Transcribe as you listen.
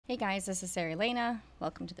Hey guys, this is Sarah Elena.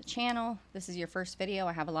 Welcome to the channel. This is your first video.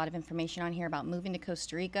 I have a lot of information on here about moving to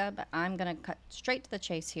Costa Rica, but I'm going to cut straight to the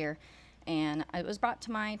chase here. And it was brought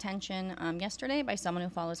to my attention yesterday by someone who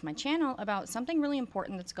follows my channel about something really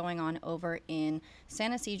important that's going on over in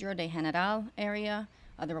San Isidro de General area,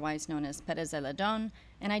 otherwise known as Perez Zeledon,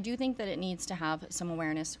 and I do think that it needs to have some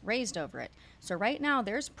awareness raised over it. So right now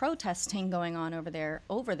there's protesting going on over there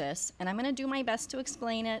over this, and I'm going to do my best to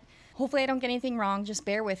explain it. Hopefully I don't get anything wrong, just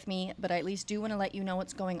bear with me, but I at least do want to let you know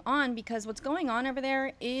what's going on, because what's going on over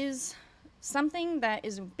there is something that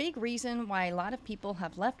is a big reason why a lot of people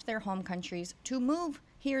have left their home countries to move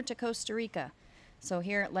here to Costa Rica. So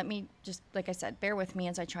here, let me just, like I said, bear with me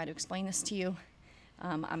as I try to explain this to you.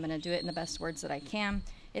 I'm going to do it in the best words that I can.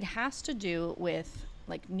 It has to do with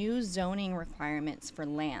like new zoning requirements for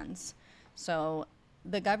lands. So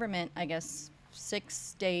the government, I guess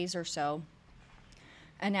 6 days or so,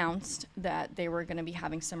 announced that they were going to be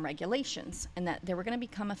having some regulations and that they were going to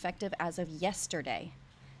become effective as of yesterday.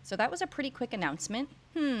 So that was a pretty quick announcement.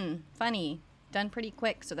 Funny, done pretty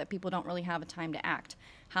quick so that people don't really have a time to act.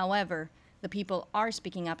 However, the people are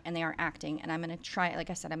speaking up and they are acting, and I'm going to try, like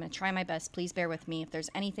I said, I'm going to try my best. Please bear with me. If there's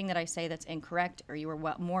anything that I say that's incorrect or you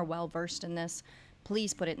are more well-versed in this,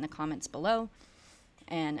 please put it in the comments below.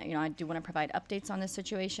 And, you know, I do want to provide updates on this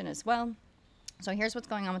situation as well. So here's what's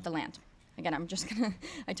going on with the land. Again, I'm just going to,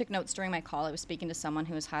 I took notes during my call. I was speaking to someone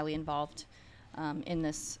who is highly involved in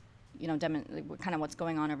this, you know, kind of what's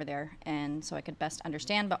going on over there, and so I could best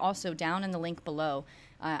understand. But also down in the link below,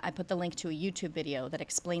 I put the link to a YouTube video that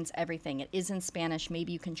explains everything. It is in Spanish.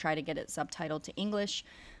 Maybe you can try to get it subtitled to English,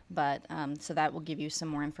 but so that will give you some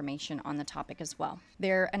more information on the topic as well.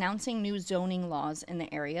 They're announcing new zoning laws in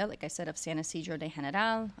the area, like I said, of San Isidro de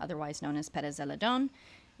General, otherwise known as Perez Zeledon,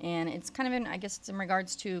 and it's kind of in, I guess it's in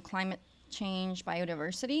regards to climate change,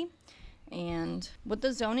 biodiversity. And what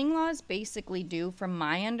the zoning laws basically do, from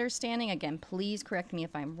my understanding, again, please correct me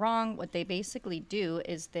if I'm wrong, what they basically do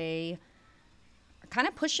is they are kind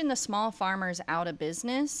of pushing the small farmers out of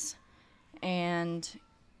business. And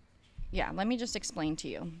yeah, let me just explain to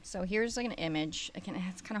you. So here's like an image.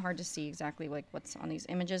 It's kind of hard to see exactly like what's on these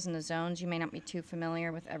images and the zones. You may not be too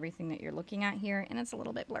familiar with everything that you're looking at here, and it's a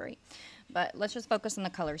little bit blurry. But let's just focus on the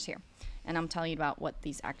colors here, and I'm telling you about what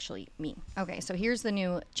these actually mean. Okay, so here's the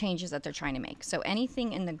new changes that they're trying to make. So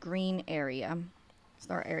anything in the green area, so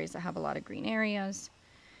there are areas that have a lot of green areas.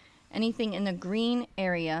 Anything in the green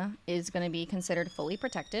area is going to be considered fully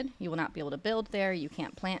protected. You will not be able to build there. You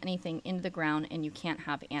can't plant anything into the ground, and you can't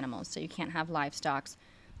have animals. So you can't have livestock.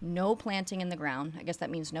 No planting in the ground. I guess that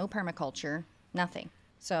means no permaculture, nothing.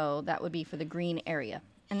 So that would be for the green area.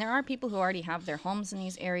 And there are people who already have their homes in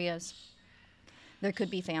these areas. There could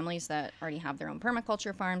be families that already have their own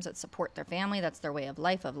permaculture farms that support their family. That's their way of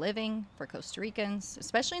life, of living for Costa Ricans,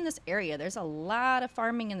 especially in this area. There's a lot of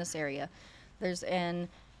farming in this area. There is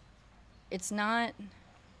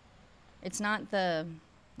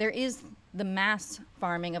the mass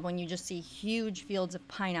farming of when you just see huge fields of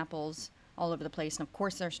pineapples all over the place. And of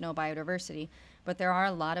course there's no biodiversity, but there are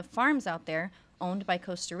a lot of farms out there owned by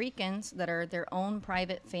Costa Ricans that are their own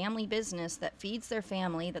private family business that feeds their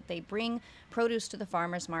family, that they bring produce to the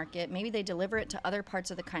farmer's market. Maybe they deliver it to other parts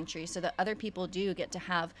of the country so that other people do get to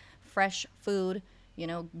have fresh food, you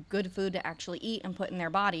know, good food to actually eat and put in their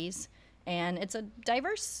bodies. And it's a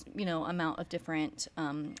diverse, you know, amount of different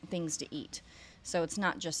things to eat. So it's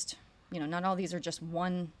not just, you know, not all these are just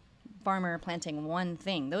one farmer planting one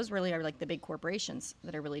thing. Those really are like the big corporations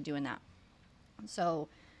that are really doing that. So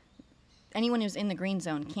anyone who's in the green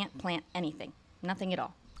zone can't plant anything, nothing at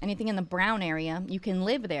all. Anything in the brown area, you can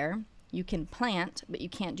live there, you can plant, but you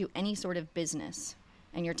can't do any sort of business,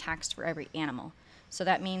 and you're taxed for every animal. So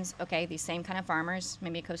that means, okay, these same kind of farmers,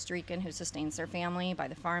 maybe a Costa Rican who sustains their family by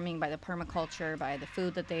the farming, by the permaculture, by the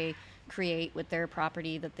food that they create with their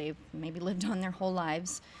property that they've maybe lived on their whole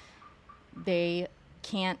lives, they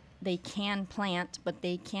can plant, but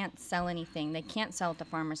they can't sell anything. They can't sell at the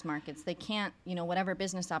farmers markets. They can't, you know, whatever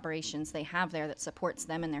business operations they have there that supports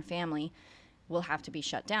them and their family will have to be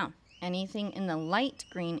shut down. Anything in the light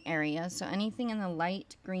green area, so anything in the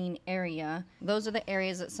light green area, those are the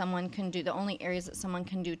areas that someone can do, the only areas that someone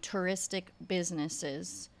can do touristic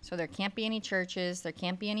businesses. So there can't be any churches, there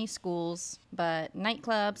can't be any schools, but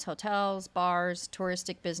nightclubs, hotels, bars,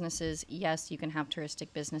 touristic businesses, yes, you can have touristic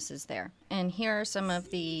businesses there. And here are some of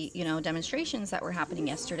the, you know, demonstrations that were happening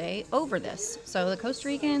yesterday over this. So the Costa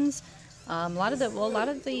Ricans, a lot of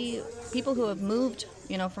the people who have moved,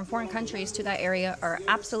 you know, from foreign countries to that area are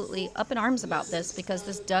absolutely up in arms about this, because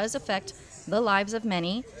this does affect the lives of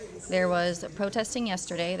many. There was protesting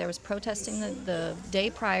yesterday. There was protesting the day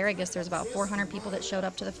prior. I guess there's about 400 people that showed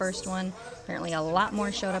up to the first one. Apparently a lot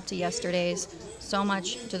more showed up to yesterday's. So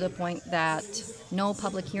much to the point that no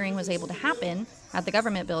public hearing was able to happen at the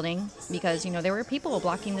government building because, there were people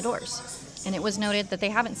blocking the doors. And it was noted that they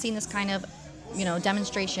haven't seen this kind of,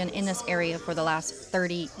 demonstration in this area for the last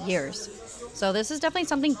 30 years. So this is definitely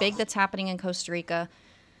something big that's happening in Costa Rica.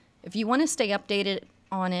 If you want to stay updated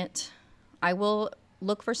on it, I will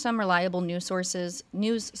look for some reliable news sources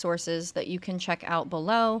that you can check out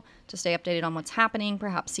below to stay updated on what's happening,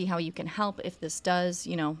 perhaps see how you can help if this does,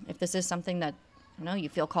 if this is something that, you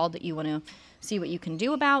feel called that you want to see what you can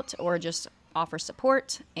do about, or just offer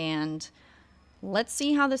support, and let's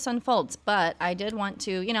see how this unfolds. But I did want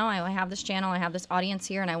to, I have this channel, I have this audience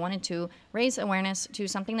here, and I wanted to raise awareness to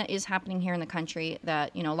something that is happening here in the country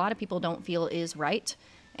that, a lot of people don't feel is right,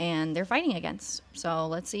 and they're fighting against. So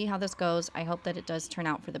let's see how this goes. I hope that it does turn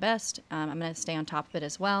out for the best. I'm going to stay on top of it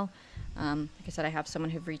as well. Like I said, I have someone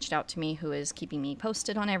who've reached out to me who is keeping me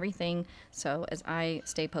posted on everything. So as I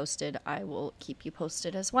stay posted, I will keep you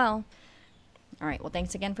posted as well. All right, well,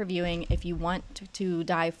 thanks again for viewing. If you want to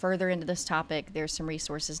dive further into this topic, there's some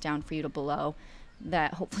resources down for you below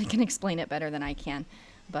that hopefully can explain it better than I can,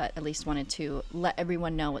 but at least wanted to let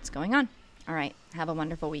everyone know what's going on. All right, have a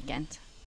wonderful weekend.